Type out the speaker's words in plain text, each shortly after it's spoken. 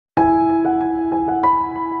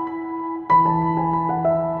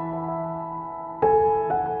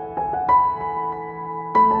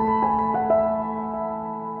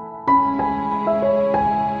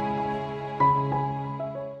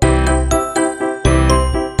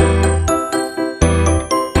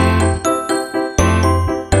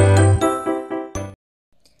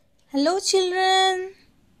children.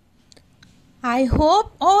 I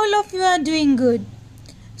hope all of you are doing good.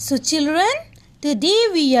 So children, today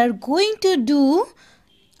we are going to do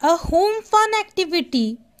a home fun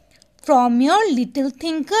activity from your Little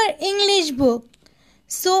Thinker English book.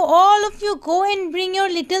 So all of you go and bring your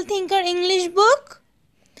Little Thinker English book.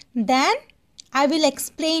 Then I will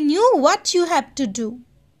explain you what you have to do.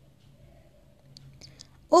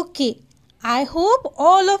 Okay, I hope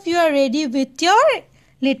all of you are ready with your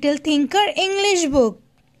Little Thinker English book.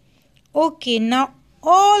 Okay, now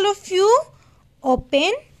all of you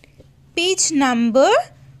open page number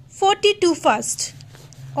 42 first.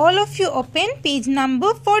 All of you open page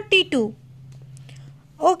number 42.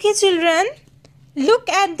 Okay children, look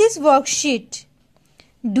at this worksheet.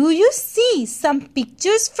 Do you see some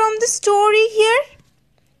pictures from the story here?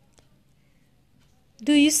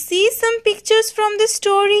 Do you see some pictures from the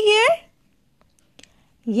story here?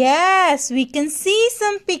 Yes, we can see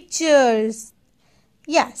some pictures.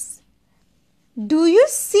 Yes. Do you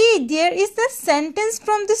see there is a sentence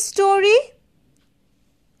from the story?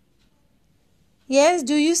 Yes,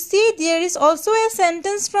 do you see there is also a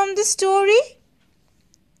sentence from the story?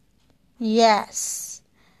 Yes.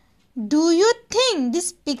 Do you think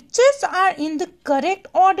these pictures are in the correct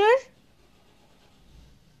order?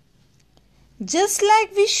 Just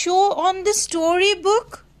like we show on the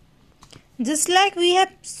storybook? Just like we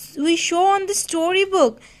show on the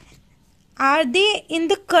storybook. Are they in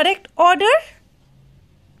the correct order?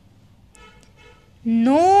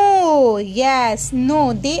 No, yes,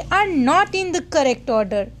 no, they are not in the correct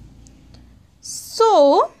order.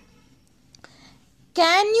 So,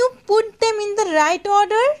 can you put them in the right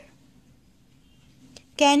order?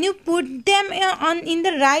 Can you put them in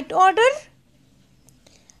the right order?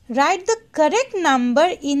 Write the correct number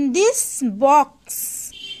in this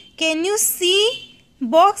box. Can you see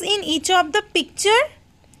box in each of the picture?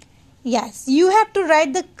 Yes, you have to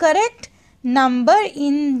write the correct number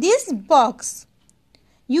in this box.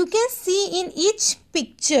 You can see in each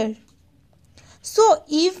picture. So,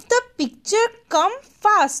 if the picture come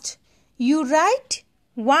first, you write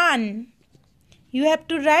 1. You have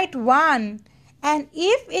to write 1. And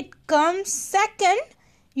if it comes second,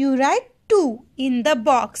 you write 2 in the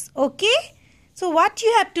box. Okay? So, what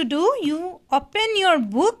you have to do, you open your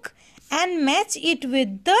book and match it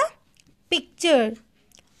with the picture.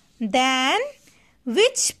 Then,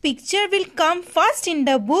 which picture will come first in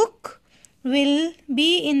the book will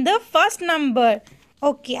be in the first number.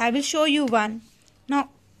 Okay, I will show you one. Now,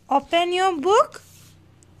 open your book.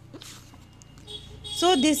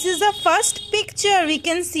 So, this is the first picture we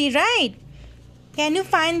can see, right? Can you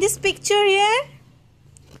find this picture here?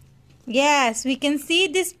 Yes, we can see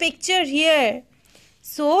this picture here.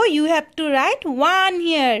 So, you have to write 1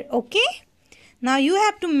 here, okay? Now, you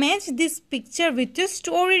have to match this picture with your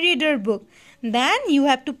story reader book. Then, you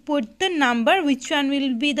have to put the number, which one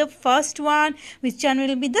will be the first one, which one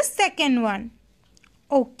will be the second one.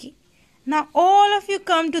 Okay. Now, all of you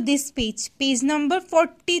come to this page, page number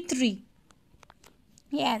 43.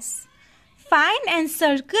 Yes. Find and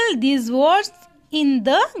circle these words in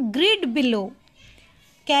the grid below.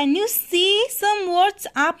 Can you see some words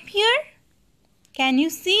up here? Can you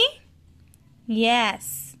see?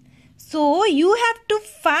 Yes. So, you have to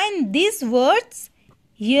find these words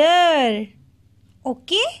here.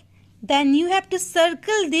 Okay? Then you have to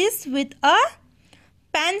circle this with a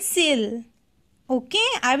pencil. Okay?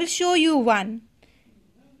 I will show you one.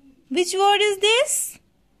 Which word is this?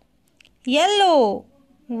 Yellow.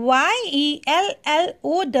 Y-E-L-L-O-W.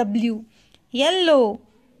 Yellow.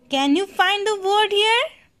 Can you find the word here?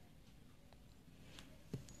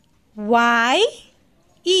 Y-E-L-L-O-W.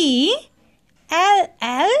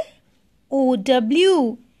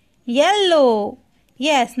 Yellow.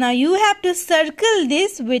 Yes, now you have to circle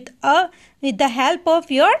this with the help of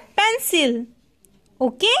your pencil.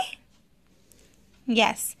 Okay?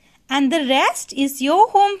 Yes. And the rest is your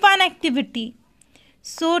home fun activity.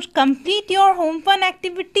 So, complete your home fun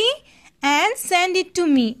activity and send it to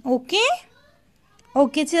me. Okay?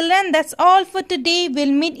 Okay, children, that's all for today.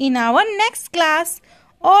 We'll meet in our next class.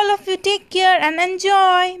 All of you take care and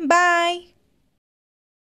enjoy. Bye.